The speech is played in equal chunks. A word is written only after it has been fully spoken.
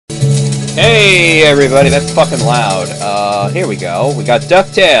Hey everybody, that's fucking loud. Here we go. We got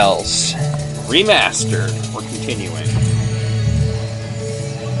DuckTales Remastered. We're continuing.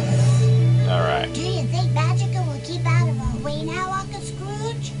 Alright. Do you think Magica will keep out of our way now, Uncle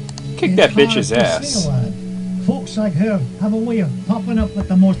Scrooge? Kick that bitch's ass. Folks like her have a way of popping up at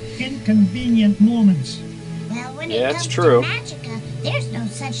the most inconvenient moments. Well, when Yeah, it it's comes true. to Magica, there's no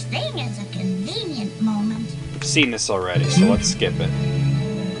such thing as a convenient moment. We've seen this already, so let's skip it.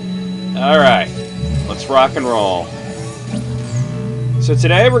 Alright, let's rock and roll. So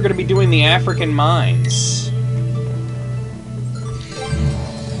today we're going to be doing the African mines.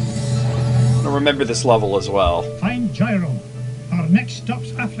 I'll remember this level as well. Find Gyro. Our next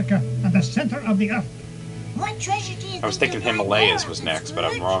stop's Africa, at the center of the earth. What treasure do you think I was thinking you'll find Himalayas there, was Uncle next, but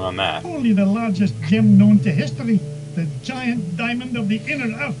I'm Scrooge? wrong on that. Only the largest gem known to history. The giant diamond of the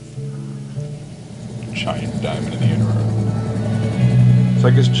inner earth. Giant diamond in the inner earth. So I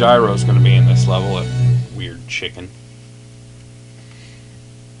guess Gyro's going to be in this level, a weird chicken.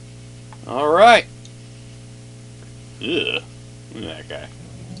 Alright. Ugh. Look at that guy.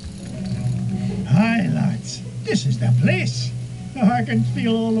 Hi, lads. This is the place. Oh, I can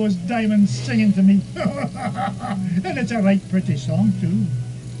feel all those diamonds singing to me. And it's a right pretty song, too.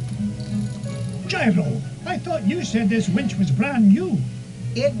 Gyro, I thought you said this winch was brand new.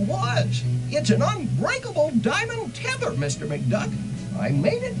 It was. It's an unbreakable diamond tether, Mr. McDuck. I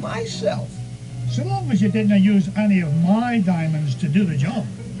made it myself. So long as you didn't use any of my diamonds to do the job.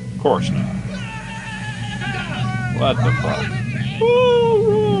 Of course not. What the fuck?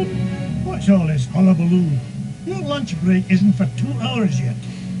 Oh, run. What's all this hullabaloo? Your lunch break isn't for 2 hours yet.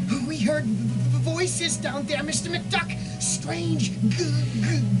 We heard voices down there, Mr. McDuck. Strange,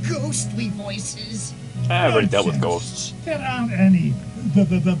 ghostly voices. I've already dealt with Nonsense. ghosts. There aren't any the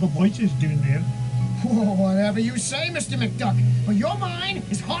voices doing there. Oh, whatever you say, Mr. McDuck. But your mine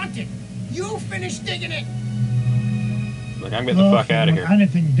is haunted. You finish digging it. Like, I'm getting the fuck If you out of want here.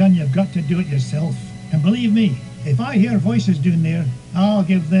 anything done, you've got to do it yourself. And believe me, if I hear voices doing there, I'll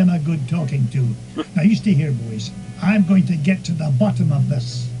give them a good talking to. Now you stay here, boys. I'm going to get to the bottom of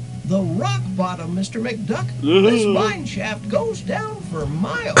this. The rock bottom, Mr. McDuck. This mine shaft goes down for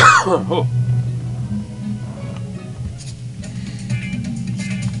miles. Oh.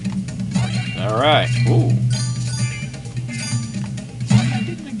 Alright. Ooh. I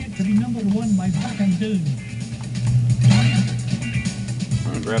didn't get to be number one by backing down.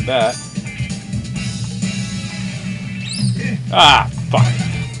 I'm gonna grab that. Ah, fuck.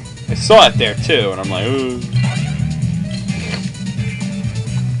 I saw it there too, and I'm like, ooh. Look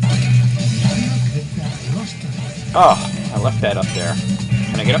at that luster. Oh, I left that up there.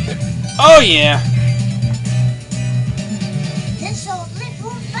 Can I get up there? Oh, yeah! This old lift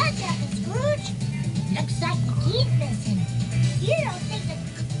won't budge, Uncle Scrooge. Looks like the key's missing. You don't think the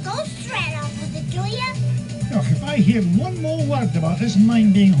ghost ran off with it, do you? Oh, if I hear one more word about this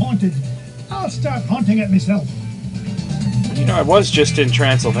mine being haunted, I'll start haunting it myself. You know, I was just in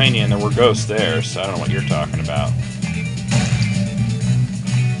Transylvania and there were ghosts there, so I don't know what you're talking about.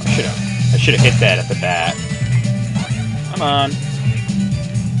 I should have hit that at the bat. Come on.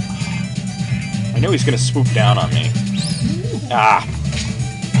 I knew he's gonna swoop down on me. Ah.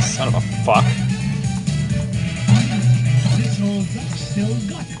 Son of a fuck. This old duck still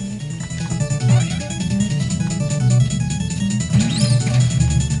got it.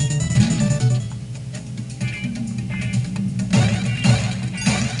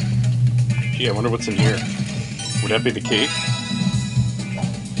 Gee, I wonder what's in here. Would that be the key?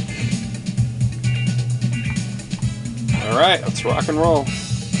 Alright, let's rock and roll.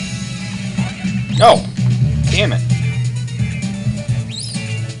 Oh! Damn it.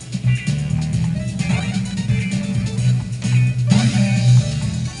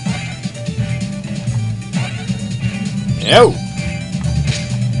 No!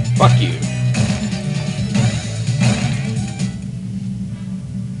 Fuck you.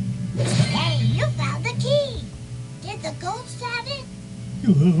 Hey, you found the key. Did the ghost have it?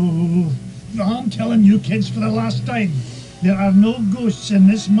 Oh, I'm telling you kids for the last time, there are no ghosts in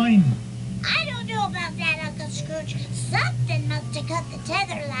this mine. I don't know about that, Uncle Scrooge. Something must have cut the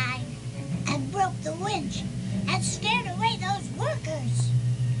tether line and broke the winch and scared away those workers.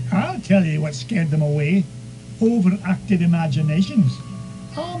 I'll tell you what scared them away. Overactive imaginations.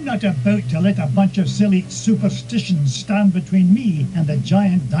 I'm not about to let a bunch of silly superstitions stand between me and the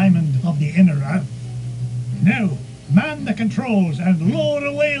giant diamond of the inner earth. Now, man the controls and lower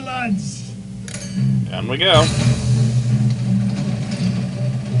away, lads! Down we go.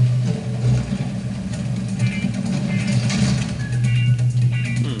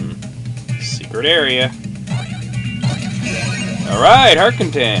 Secret area. Alright, heart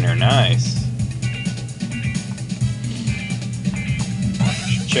container. Nice.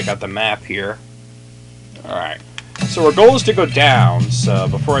 Should check out the map here. Alright. So our goal is to go down, so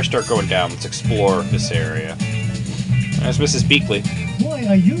before I start going down, let's explore this area. There's Mrs. Beakley. Why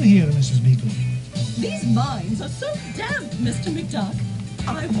are you here, Mrs. Beakley? These mines are so damp, Mr. McDuck.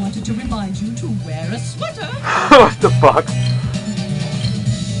 I wanted to remind you to wear a sweater. What the fuck?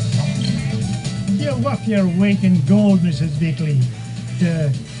 You're worth your weight in gold, Mrs. Beakley.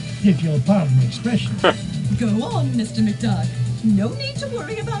 If you'll pardon the expression. Go on, Mr. McDuck. No need to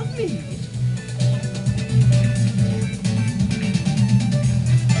worry about me.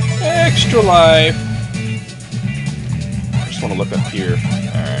 Extra life. I just want to look up here.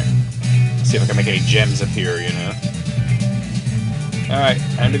 Alright. See if I can make any gems appear, you know. Alright,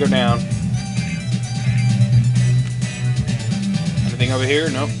 time to go down. Anything over here?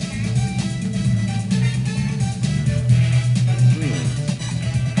 Nope.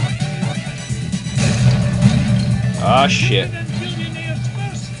 Ah, shit.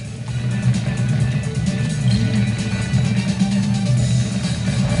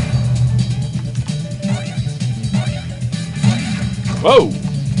 Whoa!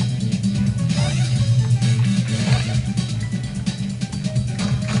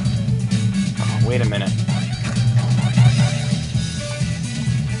 Oh, wait a minute.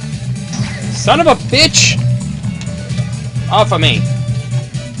 Son of a bitch! Off of me!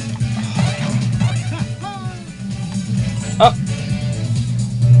 Up!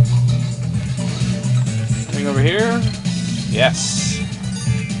 Anything over here? Yes.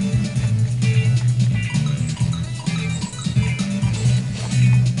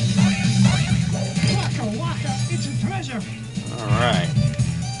 Alright.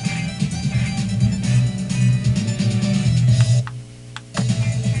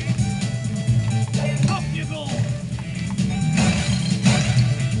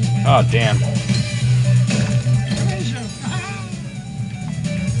 Oh, damn.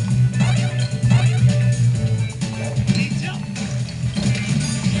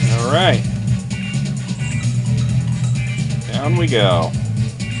 Alright. Down we go.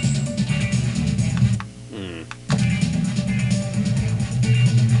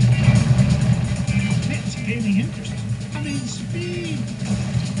 It's gaining interest. I mean, speed.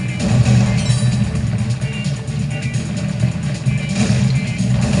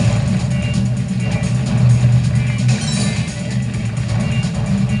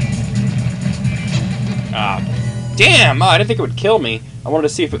 Ah, damn! Oh, I didn't think it would kill me. I wanted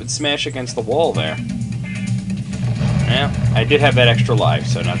to see if it would smash against the wall there. Yeah, I did have that extra life,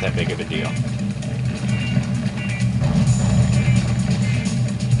 so not that big of a deal.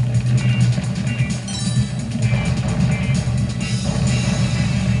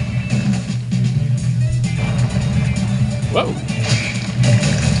 Whoa!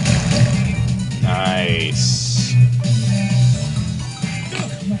 Nice.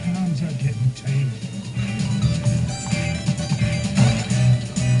 Ugh, my hands are getting tired.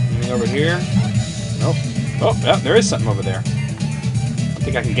 Anything over here? Nope. Oh, yeah, there is something over there. I don't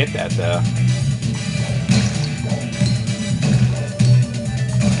think I can get that, though.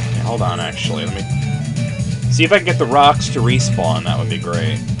 Yeah, hold on, actually. Let me see if I can get the rocks to respawn. That would be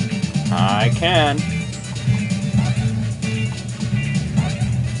great. I can.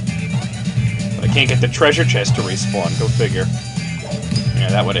 But I can't get the treasure chest to respawn. Go figure. Yeah,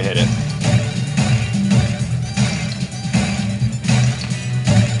 that would have hit it.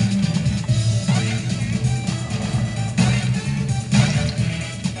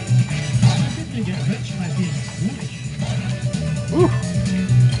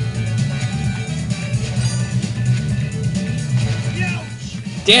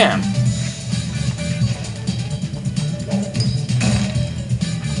 Damn!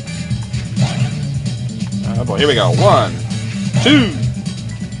 Oh boy, here we go. 1, 2,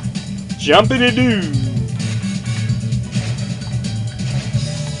 jumpity-doo!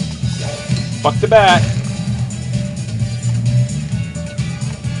 Fuck the bat!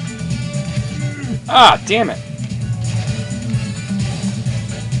 Ah, damn it!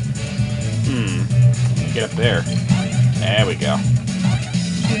 Get up there. There we go.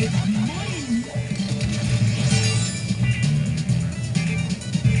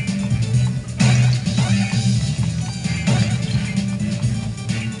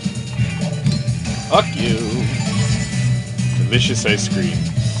 Fuck you. Delicious ice cream.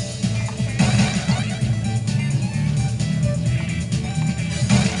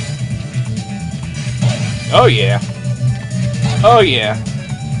 Oh yeah. Oh yeah.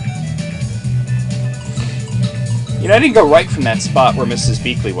 You know, I didn't go right from that spot where Mrs.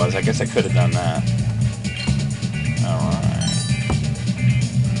 Beakley was. I guess I could have done that. Alright.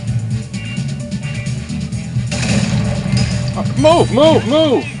 Move, move,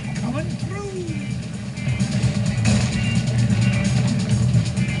 move! Coming through.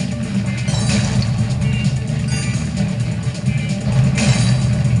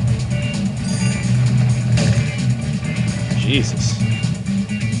 Jesus.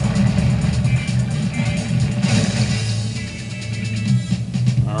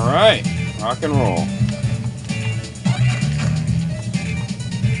 Alright, rock and roll.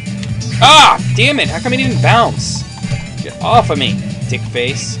 Ah! Damn it! How come he didn't bounce? Get off of me, dick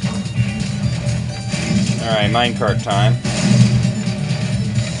face. Alright, minecart time.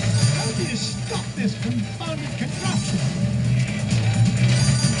 How do you stop this confounded contraption?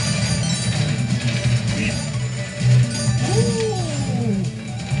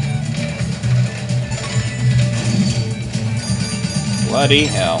 Ooh. Bloody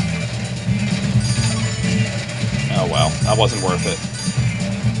hell. Oh well, that wasn't worth it.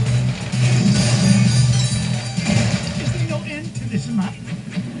 Is there no end to this map?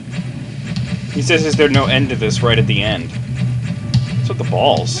 He says, is there no end to this right at the end? What's with the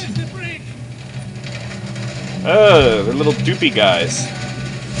balls? Where's the break? Oh, they're little doopy guys.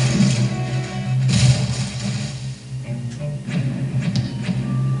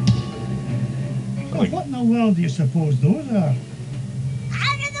 So what in the world do you suppose those are?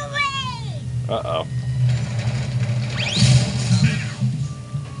 Out of the way! Uh-oh.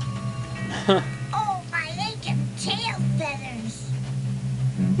 Oh, my aching tail feathers.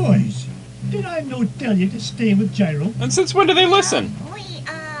 Boys, did I no tell you to stay with Gyro? And since when do they listen?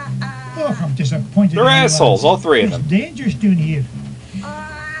 Oh, I'm disappointed. They're in you, assholes, lads. all three of It's them. dangerous down here.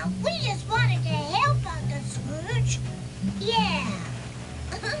 We just wanted to help Uncle Scrooge. Yeah.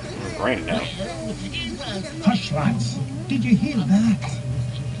 Raining now. Hush, lads. Did you hear that?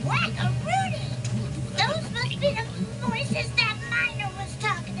 Whack-a-Rudy! Those must be the voices that Miner was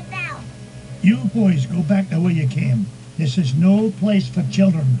talking about. You boys go back the way you came. This is no place for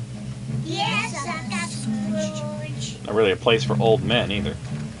children. Yes, Uncle Scrooge. Not really a place for old men, either.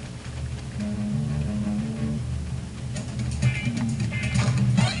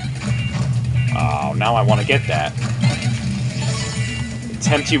 Oh, now I want to get that.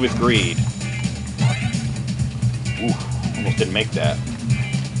 Tempt you with greed. Ooh, almost didn't make that.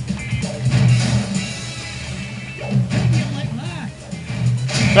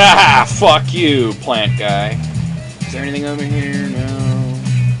 Ah, fuck you, plant guy. Is there anything over here? No.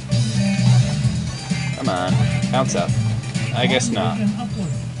 Come on, bounce up. I guess not. And upward.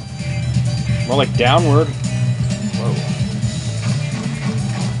 More like downward. Whoa.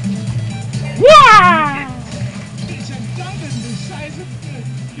 Wah! It's a diamond the size of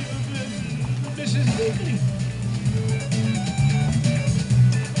Mrs. Weekly.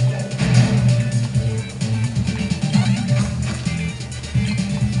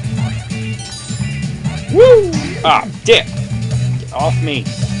 Woo! Ah, dick! Get off me!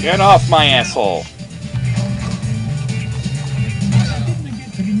 Get off my asshole! I didn't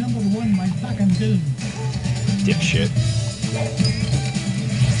get to be number one by backing down. Dipshit.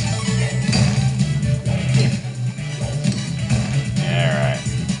 Alright.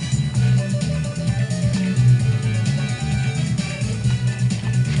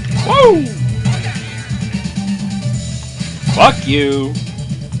 Woo! Fuck you!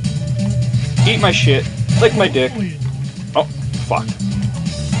 Eat my shit. Lick my dick. Oh, fuck. I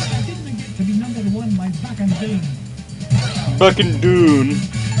didn't get to be number one by backing down. Fucking Dune.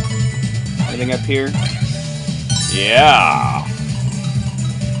 Anything up here? Yeah.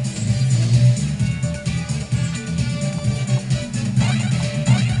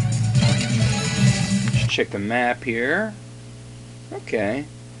 Let's check the map here. Okay.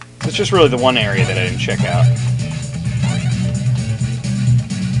 It's just really the one area that I didn't check out.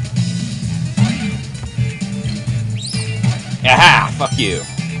 Aha! Fuck you.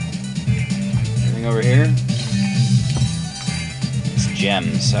 Anything over here? It's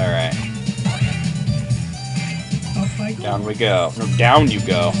gems, alright. Up I go. Down we go. No, down you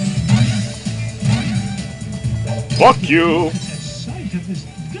go. Fuck you! At the sight of this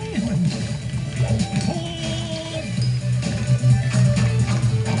diamond.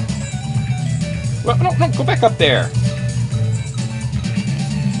 Well, no, go back up there.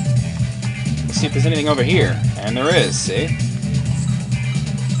 Let's see if there's anything over here. And there is, see?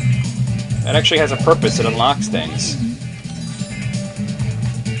 That actually has a purpose. It unlocks things.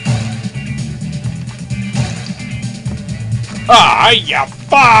 Ah, ya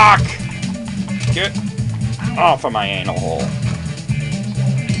fuck! Get off of my anal hole.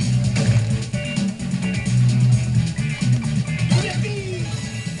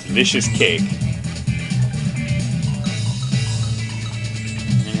 Delicious cake.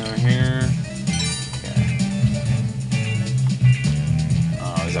 Anything over here? Okay.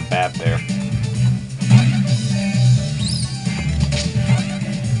 hat there.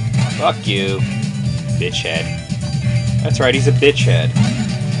 Fuck you, bitch head. That's right, he's a bitch head.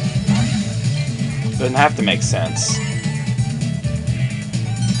 Doesn't have to make sense.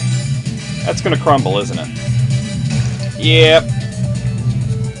 That's gonna crumble, isn't it? Yep.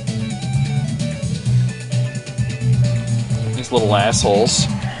 These little assholes.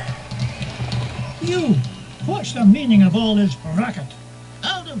 You, what's the meaning of all this racket?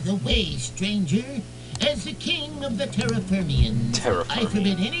 Out of the way, stranger. As the king of the Terrafermians, I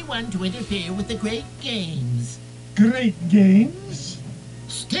forbid anyone to interfere with the great games. Great games?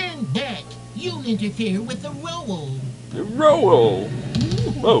 Stand back. You'll interfere with the roll. The roll.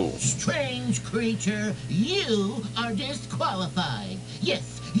 Whoa. Strange creature, you are disqualified.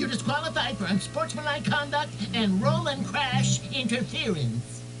 Yes, you're disqualified for unsportsmanlike conduct and roll and crash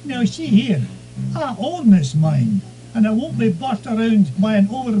interference. Now see here, I own this mine, and I won't be bossed around by an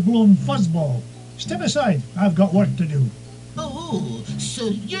overblown fuzzball. Step aside, I've got work to do. Oh, so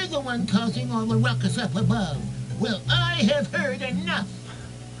you're the one causing all the ruckus up above. Well, I have heard enough.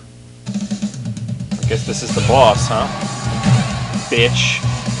 I guess this is the boss, huh? Bitch.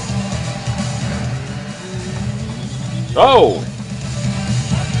 Oh!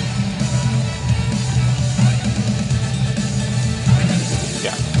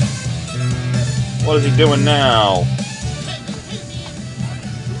 Yeah. What is he doing now?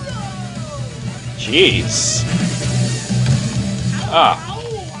 Jeez. Ah.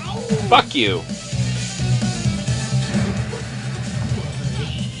 Fuck you.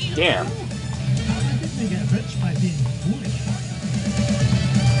 Damn. They get rich by being foolish.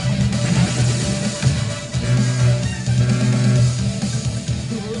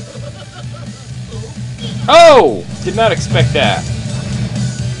 Oh! Did not expect that.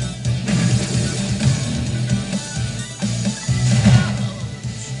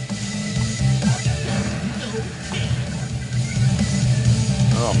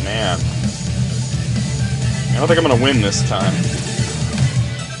 Oh, man. I don't think I'm gonna win this time.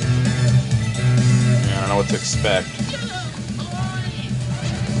 Yeah, I don't know what to expect.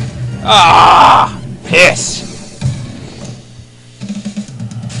 Ah! Piss!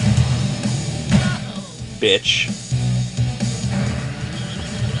 Bitch.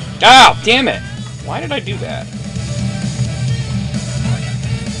 Oh, damn it! Why did I do that?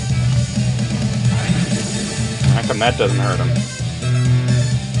 How come that doesn't hurt him?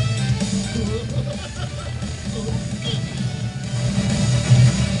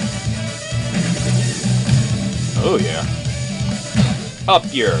 Oh, yeah. Up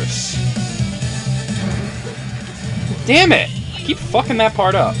yours. Damn it! I keep fucking that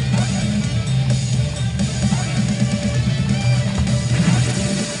part up.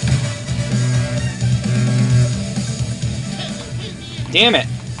 Damn it!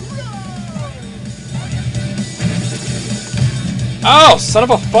 Oh, son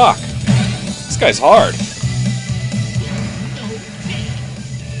of a fuck! This guy's hard.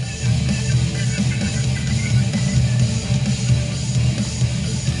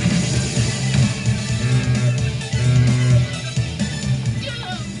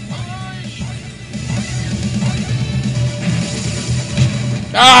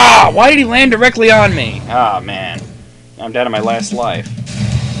 Ah! Why did he land directly on me? Ah, man. I'm down to my last life.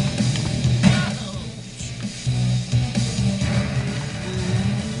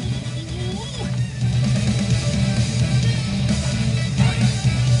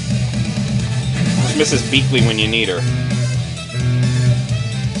 Just Mrs. Beakley when you need her.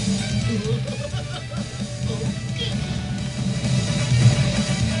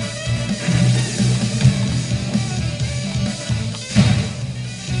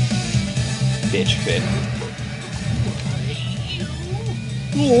 Bitch fit.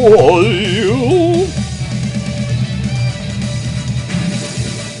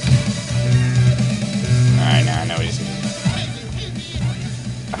 Alright, now I know what he's gonna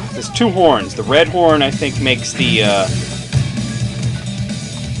do. There's two horns. The red horn, I think, makes the,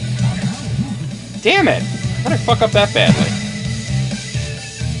 Damn it! How did I fuck up that badly?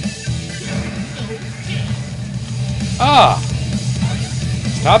 Ah!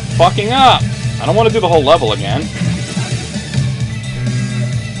 Stop fucking up! I don't want to do the whole level again.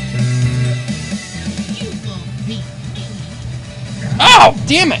 Oh,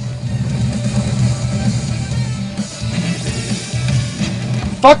 damn it!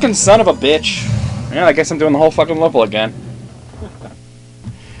 Fucking son of a bitch. Yeah, I guess I'm doing the whole fucking level again.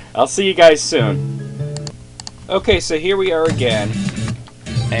 I'll see you guys soon. Okay, so here we are again.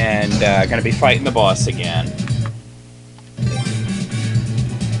 And, gonna be fighting the boss again.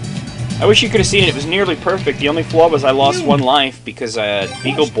 I wish you could have seen it. It was nearly perfect. The only flaw was I lost 1 life because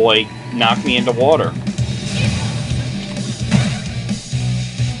Beagle Boy knocked me into water.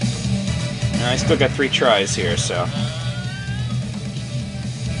 And I still got 3 tries here, so...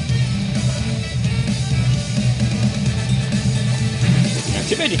 Yeah,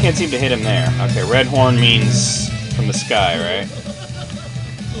 too bad you can't seem to hit him there. Okay, red horn means from the sky, right?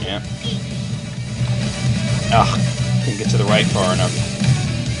 Yeah. Ugh, couldn't get to the right far enough.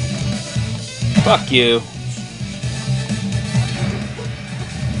 Fuck you.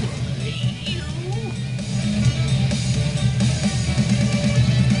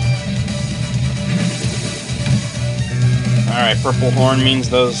 Alright, purple horn means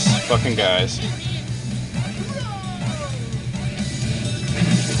those fucking guys.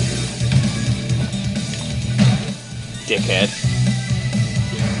 Dickhead.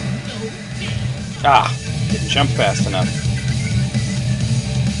 Ah, didn't jump fast enough.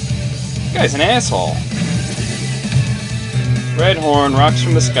 This guy's an asshole. Red horn, rocks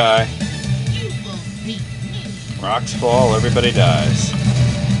from the sky. Rocks fall, everybody dies.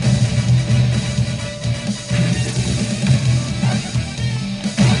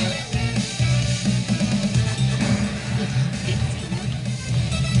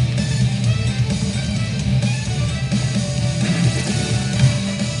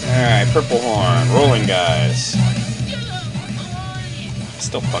 Alright, purple horn, rolling guys.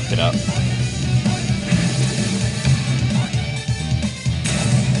 Still fucked it up.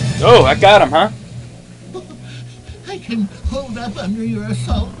 Oh, I got him, huh? I can hold up under your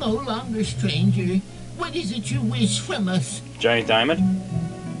assault no longer, stranger. What is it you wish from us? Giant diamond?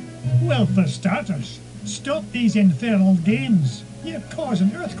 Well, for starters, stop these infernal games. You're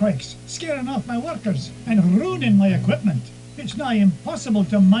causing earthquakes, scaring off my workers, and ruining my equipment. It's nigh impossible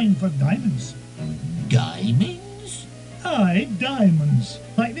to mine for diamonds. Diamonds? Aye, diamonds.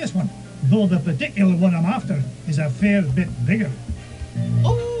 Like this one. Though the particular one I'm after is a fair bit bigger.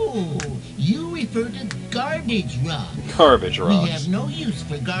 Oh, you refer to garbage rocks. Garbage rocks. We have no use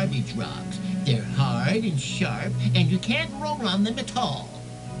for garbage rocks. They're hard and sharp, and you can't roll on them at all.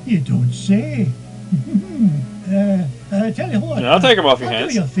 You don't say. Tell you what. Yeah, I'll take them off your I'll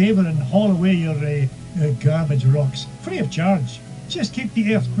hands. do you a favour and haul away your garbage rocks, free of charge. Just keep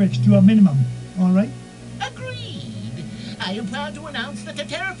the earthquakes to a minimum, all right? Agreed. I am proud to announce that the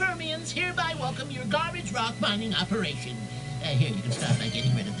Terraformians hereby welcome your garbage rock mining operation. Here, you can start by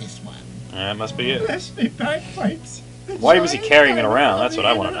getting rid of this one. That must be it. Bless me bagpipes. Why was he carrying it around? That's what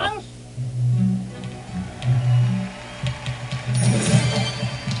I want to know.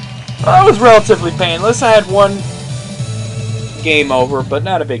 That was relatively painless. I had 1 game over, but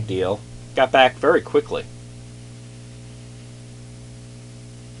not a big deal. Got back very quickly.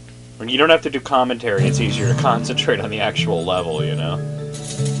 When you don't have to do commentary, it's easier to concentrate on the actual level, you know?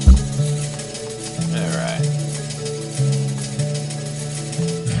 Alright.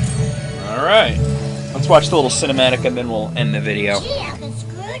 Alright. Let's watch the little cinematic and then we'll end the video. Gee, Uncle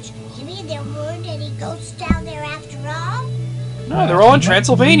Scrooge, you mean there weren't any ghosts down there after all? No, they're all in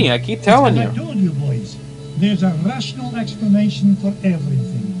Transylvania, I keep telling I you. told you, boys. There's a rational explanation for everything.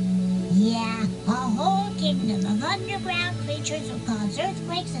 Yeah, a whole kingdom of underground creatures who cause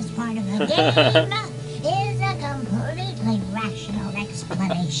earthquakes as part of a game is a completely rational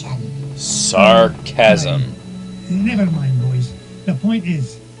explanation. Sarcasm. Never mind, boys. The point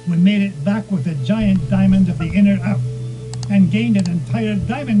is, we made it back with a giant diamond of the inner up and gained an entire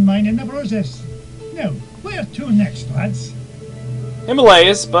diamond mine in the process. Now, where to next, lads?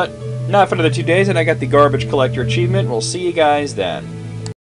 Himalayas, but not for another 2 days, and I got the garbage collector achievement. We'll see you guys then.